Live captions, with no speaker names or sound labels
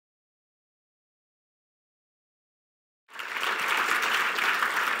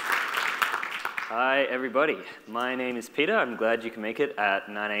Hi, everybody. My name is Peter. I'm glad you can make it at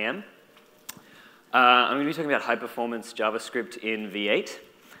 9 a.m. I'm going to be talking about high-performance JavaScript in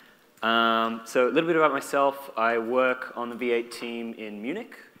V8. So a little bit about myself. I work on the V8 team in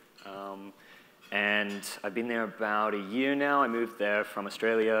Munich. And I've been there about a year now. I moved there from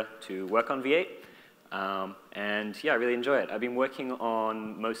Australia to work on V8. And yeah, I really enjoy it. I've been working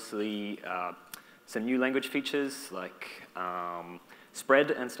on mostly some new language features like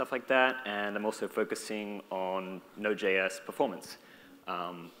spread and stuff like that, and I'm also focusing on Node.js performance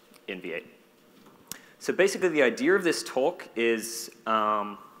in V8. So basically, the idea of this talk is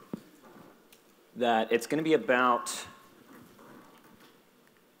that it's going to be about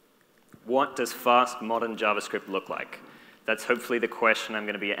what does fast modern JavaScript look like? That's hopefully the question I'm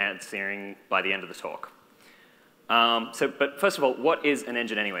going to be answering by the end of the talk. But first of all, what is an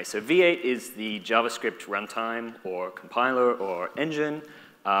engine anyway? So V8 is the JavaScript runtime or compiler or engine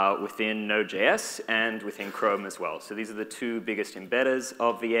within Node.js and within Chrome as well. So these are the two biggest embedders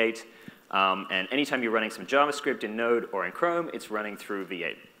of V8. And anytime you're running some JavaScript in Node or in Chrome, it's running through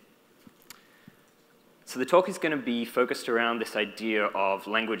V8. So the talk is going to be focused around this idea of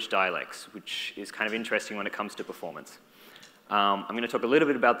language dialects, which is kind of interesting when it comes to performance. I'm going to talk a little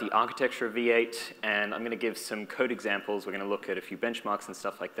bit about the architecture of V8, and I'm going to give some code examples. We're going to look at a few benchmarks and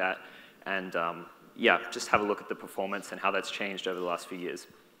stuff like that, and yeah, just have a look at the performance and how that's changed over the last few years.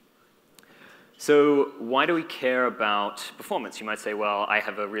 So why do we care about performance? You might say, well, I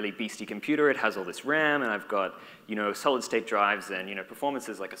have a really beastie computer. It has all this RAM, and I've got solid-state drives, and performance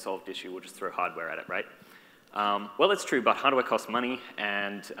is like a solved issue. We'll just throw hardware at it, right? Well, that's true, but hardware costs money,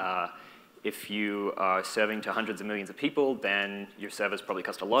 and if you are serving to hundreds of millions of people, then your servers probably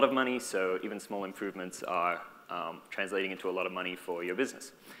cost a lot of money, so even small improvements are translating into a lot of money for your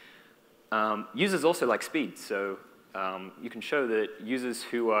business. Users also like speed, so you can show that users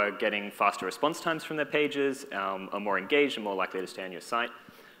who are getting faster response times from their pages are more engaged and more likely to stay on your site.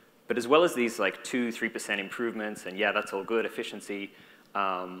 But as well as these like 2–3% improvements, and yeah, that's all good, efficiency,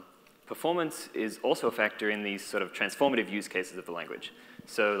 performance is also a factor in these sort of transformative use cases of the language.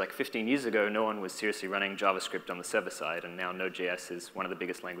 So like 15 years ago, no one was seriously running JavaScript on the server side, and now Node.js is one of the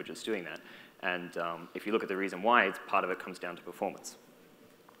biggest languages doing that. And if you look at the reason why, part of it comes down to performance.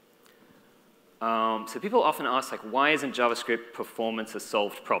 So people often ask, like, why isn't JavaScript performance a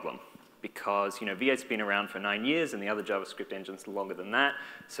solved problem? Because V8's been around for 9 years, and the other JavaScript engine's longer than that.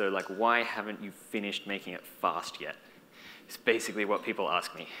 So like, why haven't you finished making it fast yet? It's basically what people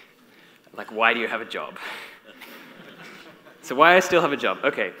ask me. Like, why do you have a job? So why I still have a job?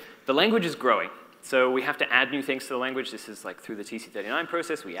 OK, the language is growing. So we have to add new things to the language. This is like through the TC39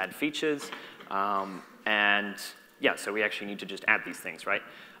 process. We add features. And yeah, so we actually need to just add these things, right?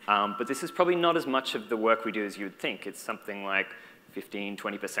 But this is probably not as much of the work we do as you would think. It's something like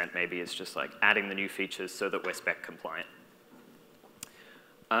 15–20% maybe. It's just like adding the new features so that we're spec compliant.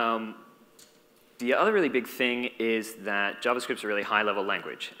 The other really big thing is that JavaScript's a really high-level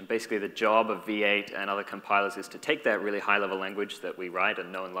language. And basically, the job of V8 and other compilers is to take that really high-level language that we write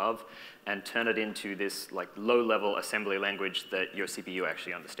and know and love and turn it into this like low-level assembly language that your CPU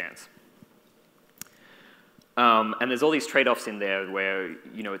actually understands. And there's all these trade-offs in there where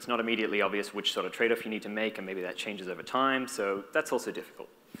it's not immediately obvious which sort of trade-off you need to make, and maybe that changes over time. So that's also difficult.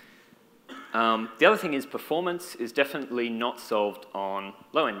 The other thing is performance is definitely not solved on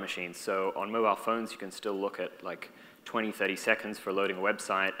low-end machines. So on mobile phones, you can still look at like 20–30 seconds for loading a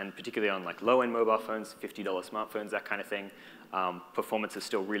website, and particularly on like low-end mobile phones, $50 smartphones, that kind of thing, performance is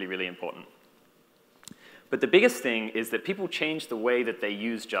still really, really important. But the biggest thing is that people change the way that they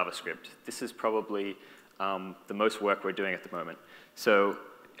use JavaScript. This is probably the most work we're doing at the moment. So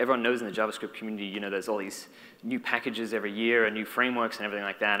everyone knows in the JavaScript community, there's all these new packages every year and new frameworks and everything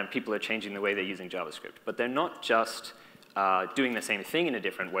like that, and people are changing the way they're using JavaScript. But they're not just doing the same thing in a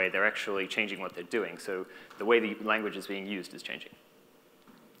different way. They're actually changing what they're doing. So the way the language is being used is changing.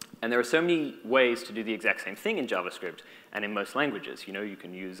 And there are so many ways to do the exact same thing in JavaScript and in most languages. You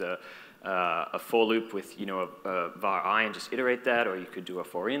can use a for loop with a var I and just iterate that, or you could do a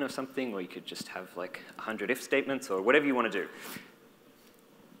for in or something, or you could just have like 100 if statements, or whatever you want to do.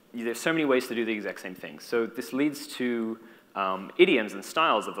 There's so many ways to do the exact same thing. So this leads to idioms and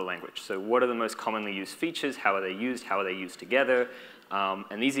styles of the language. So what are the most commonly used features? How are they used? How are they used together?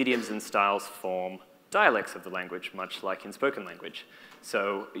 And these idioms and styles form dialects of the language, much like in spoken language.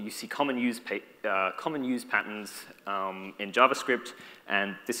 So you see common use patterns in JavaScript,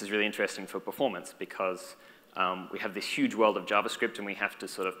 and this is really interesting for performance because we have this huge world of JavaScript, and we have to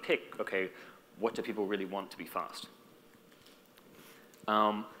sort of pick, OK, what do people really want to be fast?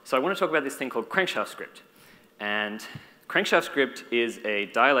 So I want to talk about this thing called Crankshaft script. And Crankshaft script is a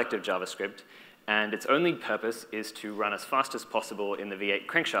dialect of JavaScript, And its only purpose is to run as fast as possible in the V8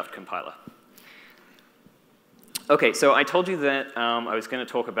 Crankshaft compiler. OK, so I told you that I was going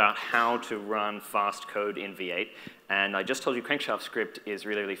to talk about how to run fast code in V8. And I just told you Crankshaft script is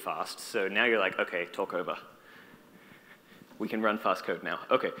really, really fast. So now you're like, OK, talk over. We can run fast code now.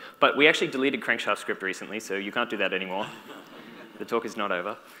 OK, but we actually deleted Crankshaft script recently, so you can't do that anymore. The talk is not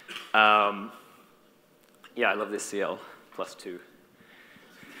over. Yeah, I love this CL +2.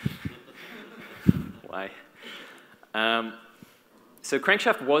 Why? So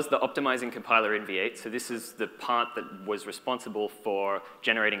Crankshaft was the optimizing compiler in V8. So this is the part that was responsible for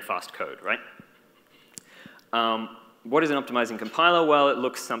generating fast code, right? What is an optimizing compiler? Well, it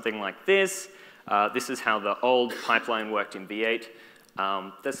looks something like this. This is how the old pipeline worked in V8.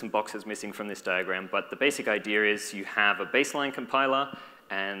 There's some boxes missing from this diagram, but the basic idea is you have a baseline compiler,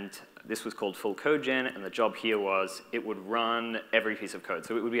 and this was called full code gen, and the job here was it would run every piece of code.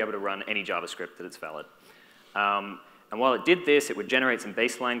 So it would be able to run any JavaScript that it's valid. And while it did this, it would generate some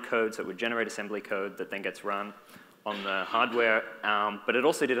baseline code, so it would generate assembly code that then gets run on the hardware. But it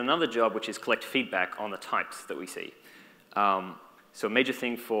also did another job, which is collect feedback on the types that we see. So a major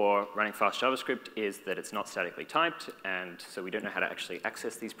thing for running fast JavaScript is that it's not statically typed, and so we don't know how to actually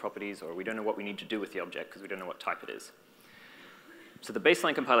access these properties, or we don't know what we need to do with the object because we don't know what type it is. So the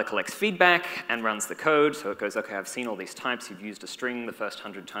baseline compiler collects feedback and runs the code. So it goes, OK, I've seen all these types. You've used a string the first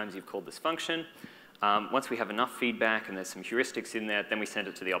 100 times you've called this function. Once we have enough feedback and there's some heuristics in there, then we send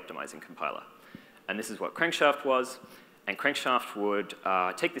it to the optimizing compiler. And this is what Crankshaft was. And Crankshaft would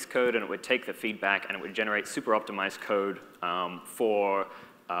take this code, and it would take the feedback, and it would generate super optimized code for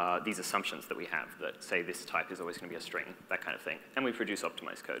these assumptions that we have, that say this type is always going to be a string, that kind of thing. And we produce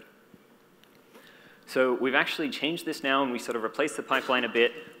optimized code. So we've actually changed this now, and we sort of replaced the pipeline a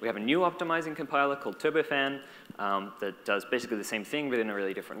bit. We have a new optimizing compiler called Turbofan that does basically the same thing, but in a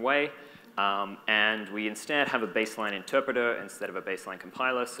really different way. And we instead have a baseline interpreter instead of a baseline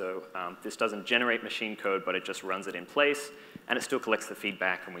compiler. So this doesn't generate machine code, but it just runs it in place. And it still collects the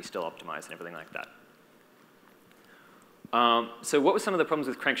feedback, and we still optimize and everything like that. So what were some of the problems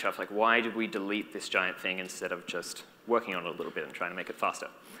with Crankshaft? Like, why did we delete this giant thing instead of just working on it a little bit and trying to make it faster?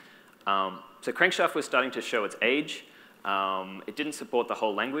 So Crankshaft was starting to show its age. It didn't support the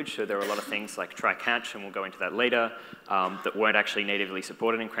whole language, so there were a lot of things like try-catch, and we'll go into that later, that weren't actually natively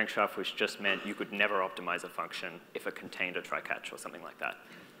supported in Crankshaft, which just meant you could never optimize a function if it contained a try-catch or something like that.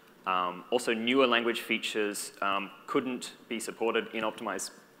 Also, newer language features couldn't be supported in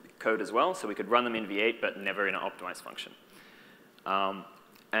optimized code as well, so we could run them in V8, but never in an optimized function.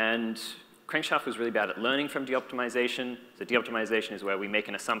 And Crankshaft was really bad at learning from de-optimization. So de-optimization is where we make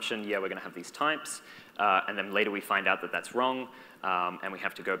an assumption, yeah, we're going to have these types, and then later we find out that that's wrong, and we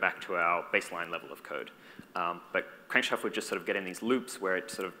have to go back to our baseline level of code. But Crankshaft would just sort of get in these loops where it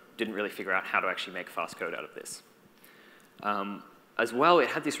sort of didn't really figure out how to actually make fast code out of this. As well, it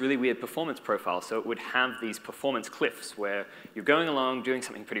had this really weird performance profile. So it would have these performance cliffs where you're going along doing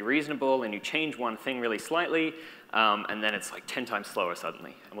something pretty reasonable, and you change one thing really slightly, and then it's like 10 times slower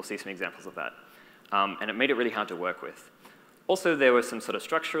suddenly. And we'll see some examples of that. And it made it really hard to work with. Also, there were some sort of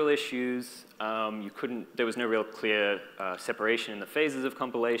structural issues. There was no real clear separation in the phases of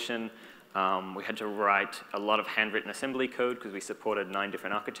compilation. We had to write a lot of handwritten assembly code because we supported 9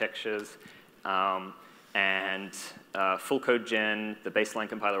 different architectures. And full code gen, the baseline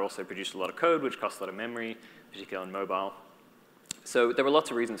compiler also produced a lot of code, which cost a lot of memory, particularly on mobile. So there were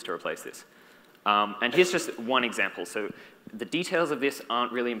lots of reasons to replace this. And here's just one example. So the details of this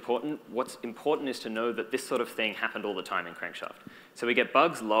aren't really important. What's important is to know that this sort of thing happened all the time in Crankshaft. So we get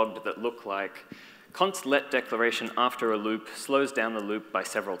bugs logged that look like const let declaration after a loop slows down the loop by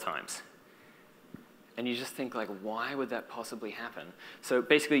several times. And you just think, like, why would that possibly happen? So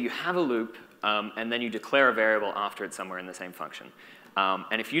basically, you have a loop, and then you declare a variable after it somewhere in the same function.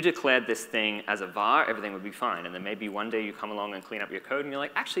 And if you declared this thing as a var, everything would be fine. And then maybe one day you come along and clean up your code, and you're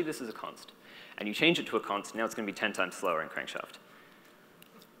like, actually, this is a const. And you change it to a const, now it's going to be 10 times slower in Crankshaft.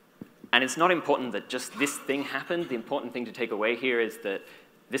 And it's not important that just this thing happened. The important thing to take away here is that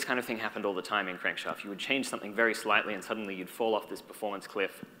this kind of thing happened all the time in Crankshaft. You would change something very slightly, and suddenly you'd fall off this performance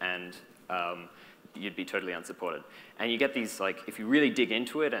cliff, and you'd be totally unsupported. And you get these, like, if you really dig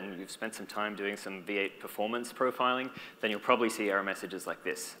into it and you've spent some time doing some V8 performance profiling, then you'll probably see error messages like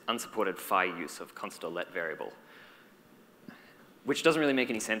this, unsupported phi use of const or let variable, which doesn't really make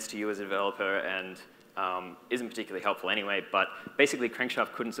any sense to you as a developer and isn't particularly helpful anyway, but basically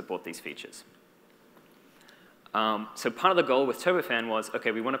Crankshaft couldn't support these features. So part of the goal with Turbofan was,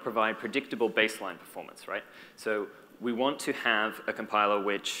 OK, we want to provide predictable baseline performance, right? So we want to have a compiler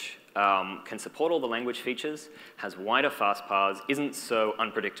which can support all the language features, has wider fast paths, isn't so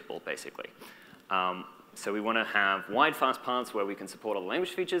unpredictable, basically. So we want to have wide, fast paths where we can support all the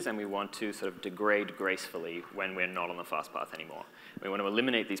language features, and we want to sort of degrade gracefully when we're not on the fast path anymore. We want to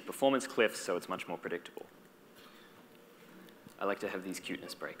eliminate these performance cliffs so it's much more predictable. I like to have these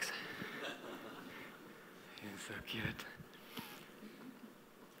cuteness breaks. It's so cute.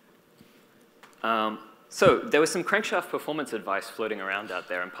 So there was some Crankshaft performance advice floating around out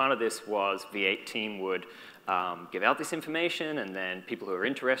there, and part of this was V8 team would give out this information, and then people who are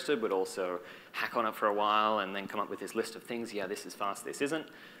interested would also hack on it for a while and then come up with this list of things. Yeah, this is fast, this isn't.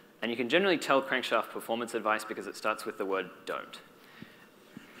 And you can generally tell Crankshaft performance advice because it starts with the word don't.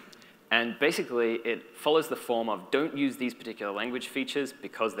 And basically, it follows the form of don't use these particular language features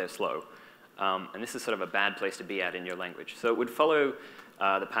because they're slow. And this is sort of a bad place to be at in your language. So it would follow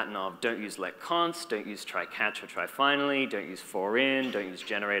the pattern of don't use let const, don't use try catch or try finally, don't use for in, don't use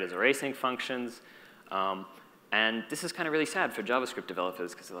generators or async functions. And this is kind of really sad for JavaScript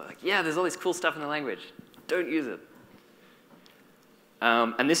developers because they're like, yeah, there's all this cool stuff in the language. Don't use it.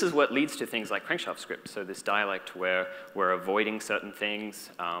 And this is what leads to things like Crankshaft script. So this dialect where we're avoiding certain things,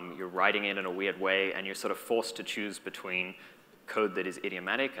 you're writing it in a weird way, and you're sort of forced to choose between code that is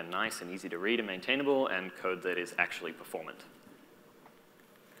idiomatic and nice and easy to read and maintainable, and code that is actually performant.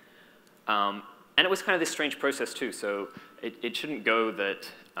 And it was kind of this strange process, too. So it shouldn't go that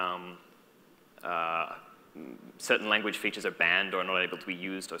certain language features are banned or not able to be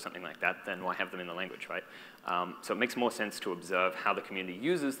used or something like that, then why have them in the language, right? So it makes more sense to observe how the community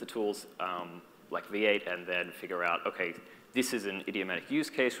uses the tools like V8 and then figure out, OK, this is an idiomatic use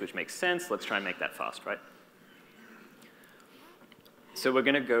case, which makes sense. Let's try and make that fast, right? So we're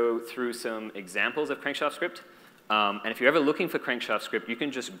going to go through some examples of Crankshaft script. And if you're ever looking for Crankshaft script, you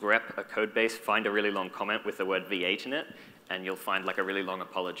can just grep a code base, find a really long comment with the word V8 in it, and you'll find like a really long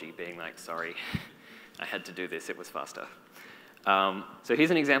apology being like, sorry, I had to do this, it was faster. So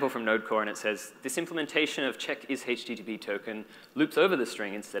here's an example from Node Core, and it says, this implementation of check is HTTP token loops over the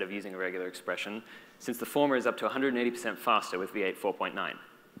string instead of using a regular expression, since the former is up to 180% faster with V8 4.9.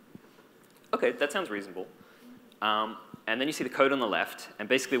 OK, that sounds reasonable. And then you see the code on the left, and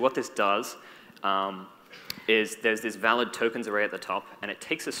basically what this does is there's this valid tokens array at the top, and it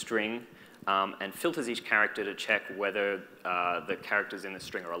takes a string and filters each character to check whether the characters in the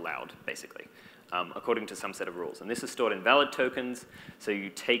string are allowed, basically, according to some set of rules. And this is stored in valid tokens, so you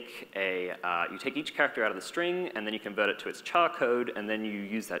take each character out of the string, and then you convert it to its char code, and then you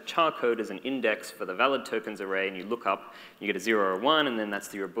use that char code as an index for the valid tokens array, and you look up, you get a 0 or a 1, and then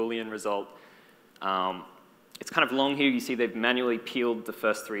that's your Boolean result. It's kind of long here. You see they've manually peeled the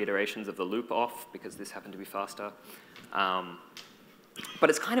first 3 iterations of the loop off because this happened to be faster. But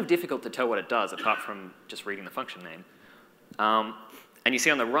it's kind of difficult to tell what it does apart from just reading the function name. And you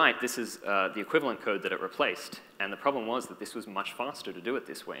see on the right, this is the equivalent code that it replaced. And the problem was that this was much faster to do it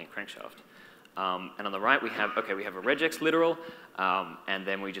this way in Crankshaft. And on the right, we have a regex literal, and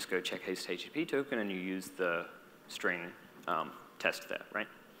then we just go check HTTP token, and you use the string test there, right?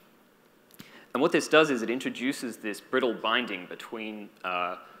 And what this does is it introduces this brittle binding between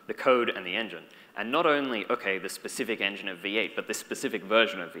the code and the engine. And not only, OK, the specific engine of V8, but the specific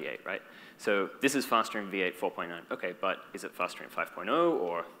version of V8, right? So this is faster in V8 4.9. OK, but is it faster in 5.0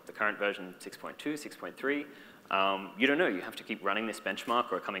 or the current version 6.2, 6.3? You don't know. You have to keep running this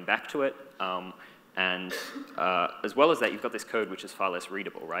benchmark or coming back to it. And as well as that, you've got this code which is far less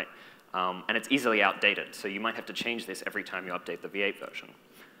readable, right? And it's easily outdated. So you might have to change this every time you update the V8 version.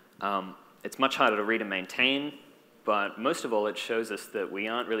 It's much harder to read and maintain, but most of all, it shows us that we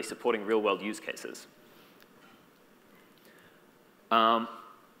aren't really supporting real-world use cases.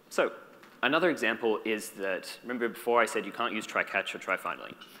 So another example is that, remember before I said you can't use try catch or try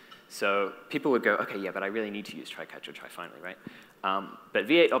finally. So people would go, OK, yeah, but I really need to use try catch or try finally, right? But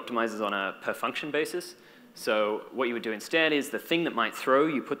V8 optimizes on a per function basis. So what you would do instead is the thing that might throw,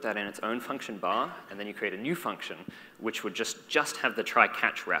 you put that in its own function bar, and then you create a new function, which would just have the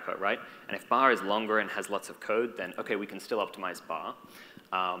try-catch wrapper, right? And if bar is longer and has lots of code, then OK, we can still optimize bar.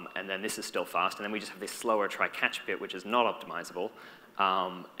 And then this is still fast. And then we just have this slower try-catch bit, which is not optimizable.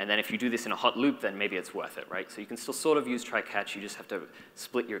 And then if you do this in a hot loop, then maybe it's worth it, right? So you can still sort of use try-catch. You just have to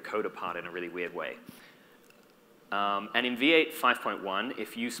split your code apart in a really weird way. And in V8 5.1,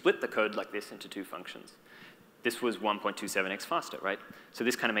 if you split the code like this into 2 functions, this was 1.27x faster, right? So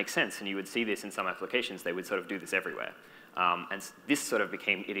this kind of makes sense, and you would see this in some applications. They would sort of do this everywhere. And this sort of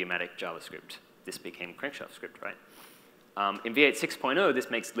became idiomatic JavaScript. This became Crankshaft script, right? In V8 6.0,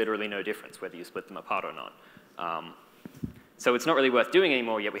 this makes literally no difference whether you split them apart or not. So it's not really worth doing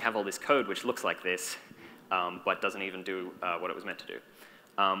anymore, yet we have all this code which looks like this, but doesn't even do what it was meant to do.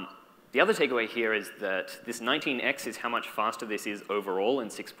 The other takeaway here is that this 19x is how much faster this is overall in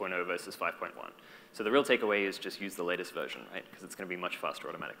 6.0 versus 5.1. So the real takeaway is just use the latest version, right? Because it's going to be much faster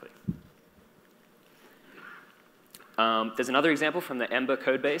automatically. There's another example from the Ember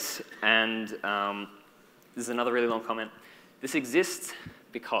codebase, and this is another really long comment. This exists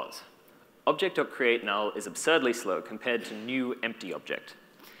because object.create null is absurdly slow compared to new empty object.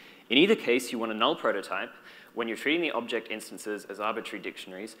 In either case, you want a null prototype when you're treating the object instances as arbitrary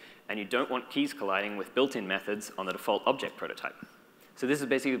dictionaries, and you don't want keys colliding with built-in methods on the default object prototype. So this is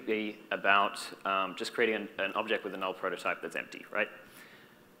basically about just creating an object with a null prototype that's empty, right?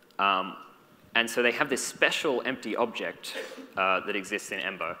 And so they have this special empty object that exists in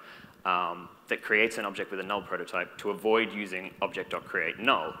Ember that creates an object with a null prototype to avoid using object.create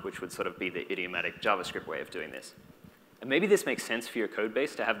null, which would sort of be the idiomatic JavaScript way of doing this. And maybe this makes sense for your code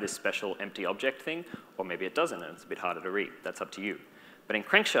base to have this special empty object thing, or maybe it doesn't, and it's a bit harder to read. That's up to you. But in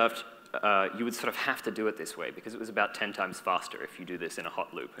Crankshaft, you would sort of have to do it this way, because it was about 10 times faster if you do this in a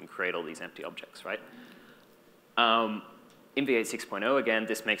hot loop and create all these empty objects, right? In V8 6.0, again,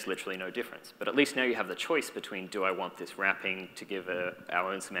 this makes literally no difference. But at least now you have the choice between, do I want this wrapping to give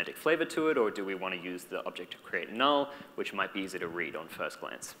our own semantic flavor to it, or do we want to use the object.create null, which might be easy to read on first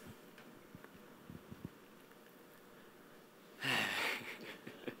glance.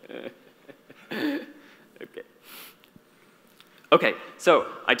 Okay, so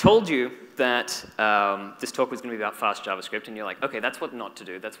I told you that this talk was going to be about fast JavaScript, and you're like, okay, that's what not to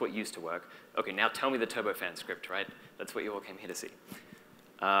do. That's what used to work. Okay, now tell me the Turbofan script, right? That's what you all came here to see.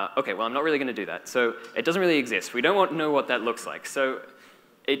 Okay, well, I'm not really going to do that. So it doesn't really exist. We don't know what that looks like. So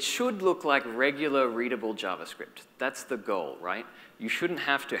it should look like regular readable JavaScript. That's the goal, right? You shouldn't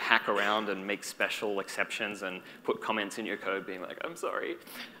have to hack around and make special exceptions and put comments in your code being like, I'm sorry.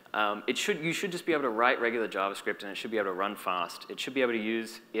 You should just be able to write regular JavaScript, and it should be able to run fast. It should be able to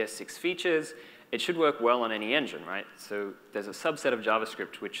use ES6 features. It should work well on any engine, right? So there's a subset of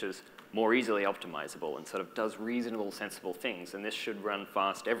JavaScript which is more easily optimizable and sort of does reasonable, sensible things, and this should run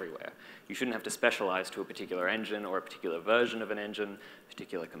fast everywhere. You shouldn't have to specialize to a particular engine or a particular version of an engine,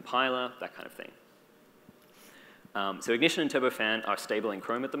 particular compiler, that kind of thing. So Ignition and Turbofan are stable in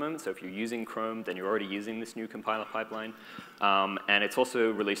Chrome at the moment, so if you're using Chrome, then you're already using this new compiler pipeline. And it's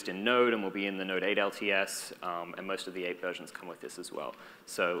also released in Node and will be in the Node 8 LTS, and most of the 8 versions come with this as well.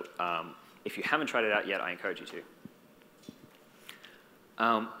 So if you haven't tried it out yet, I encourage you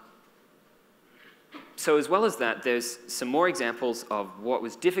to. So as well as that, there's some more examples of what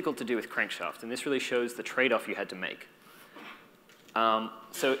was difficult to do with Crankshaft, and this really shows the trade-off you had to make.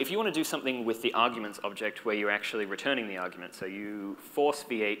 So if you want to do something with the arguments object where you're actually returning the argument, so you force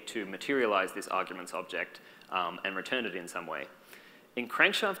V8 to materialize this arguments object and return it in some way. In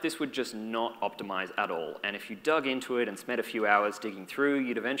Crankshaft, this would just not optimize at all. And if you dug into it and spent a few hours digging through,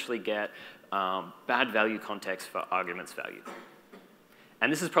 you'd eventually get bad value context for arguments value.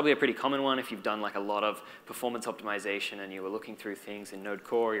 And this is probably a pretty common one if you've done like a lot of performance optimization and you were looking through things in Node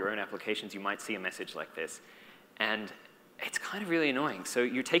Core, your own applications, you might see a message like this. And it's kind of really annoying. So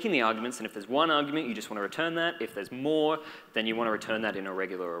you're taking the arguments, and if there's one argument, you just want to return that. If there's more, then you want to return that in a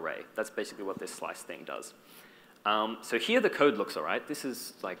regular array. That's basically what this slice thing does. So here the code looks all right. This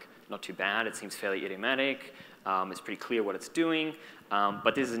is like not too bad. It seems fairly idiomatic. It's pretty clear what it's doing.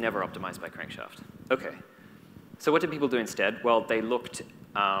 But this is never optimized by Crankshaft. OK. So what did people do instead? Well, they looked,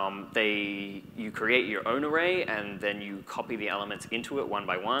 you create your own array, and then you copy the elements into it one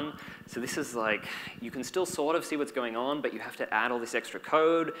by one. So this is like, you can still sort of see what's going on, but you have to add all this extra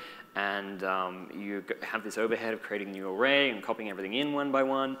code, and you have this overhead of creating a new array and copying everything in one by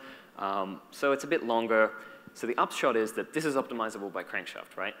one. So it's a bit longer. So the upshot is that this is optimizable by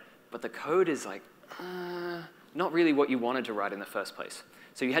Crankshaft, right? But the code is like, not really what you wanted to write in the first place.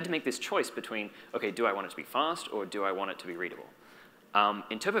 So you had to make this choice between, OK, do I want it to be fast, or do I want it to be readable?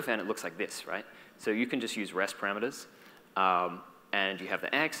 In Turbofan, it looks like this, right? So you can just use rest parameters, and you have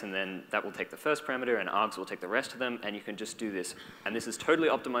the x, and then that will take the first parameter, and args will take the rest of them, and you can just do this. And this is totally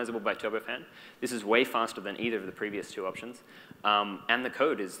optimizable by Turbofan. This is way faster than either of the previous two options. And the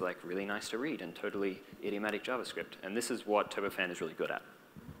code is like really nice to read and totally idiomatic JavaScript. And this is what Turbofan is really good at.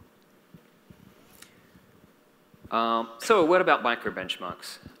 So a word about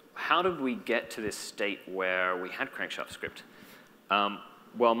micro-benchmarks. How did we get to this state where we had Crankshaft script?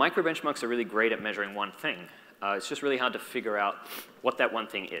 Well, micro-benchmarks are really great at measuring one thing. It's just really hard to figure out what that one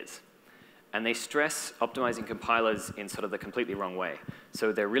thing is. And they stress optimizing compilers in sort of the completely wrong way.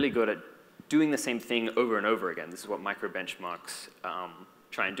 So they're really good at doing the same thing over and over again. This is what micro-benchmarks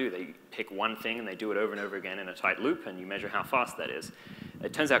try and do. They pick one thing and they do it over and over again in a tight loop, and you measure how fast that is.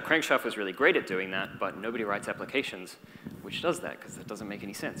 It turns out Crankshaft was really great at doing that, but nobody writes applications which does that, because that doesn't make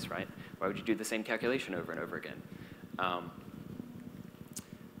any sense, right? Why would you do the same calculation over and over again?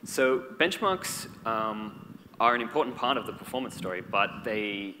 So benchmarks are an important part of the performance story, but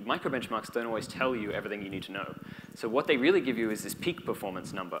micro-benchmarks don't always tell you everything you need to know. So what they really give you is this peak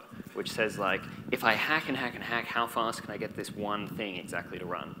performance number, which says, like, if I hack and hack and hack, how fast can I get this one thing exactly to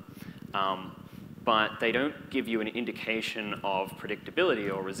run? But they don't give you an indication of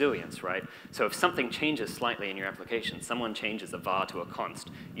predictability or resilience, right? So if something changes slightly in your application, someone changes a var to a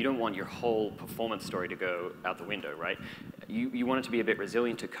const, you don't want your whole performance story to go out the window, right? You want it to be a bit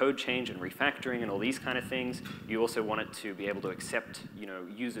resilient to code change and refactoring and all these kind of things. You also want it to be able to accept,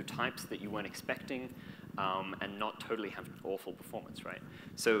 user types that you weren't expecting, and not totally have awful performance, right?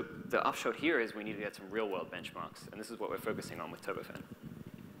 So the upshot here is we need to get some real-world benchmarks, and this is what we're focusing on with Turbofan.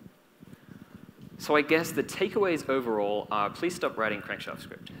 So I guess the takeaways overall are, please stop writing Crankshaft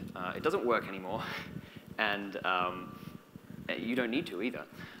script. It doesn't work anymore, and you don't need to either.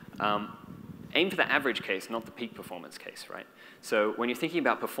 Aim for the average case, not the peak performance case, right? So when you're thinking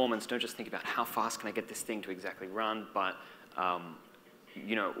about performance, don't just think about how fast can I get this thing to exactly run, but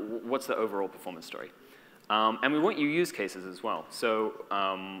what's the overall performance story? And we want you use cases as well. So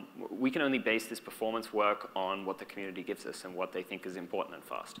we can only base this performance work on what the community gives us and what they think is important and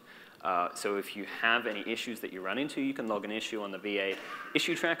fast. So if you have any issues that you run into, you can log an issue on the V8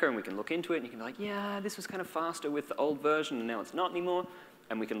 issue tracker, and we can look into it, and you can be like, yeah, this was kind of faster with the old version, and now it's not anymore,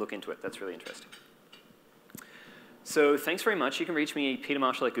 and we can look into it. That's really interesting. So thanks very much. You can reach me,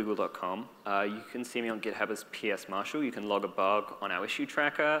 petermarshall@google.com. You can see me on GitHub as PS Marshall. You can log a bug on our issue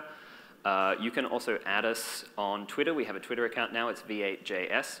tracker. You can also add us on Twitter. We have a Twitter account now. It's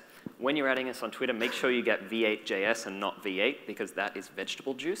V8JS. When you're adding us on Twitter, make sure you get V8JS and not V8, because that is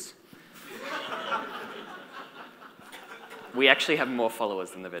vegetable juice. We actually have more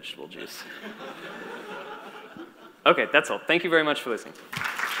followers than the vegetable juice. OK, that's all. Thank you very much for listening.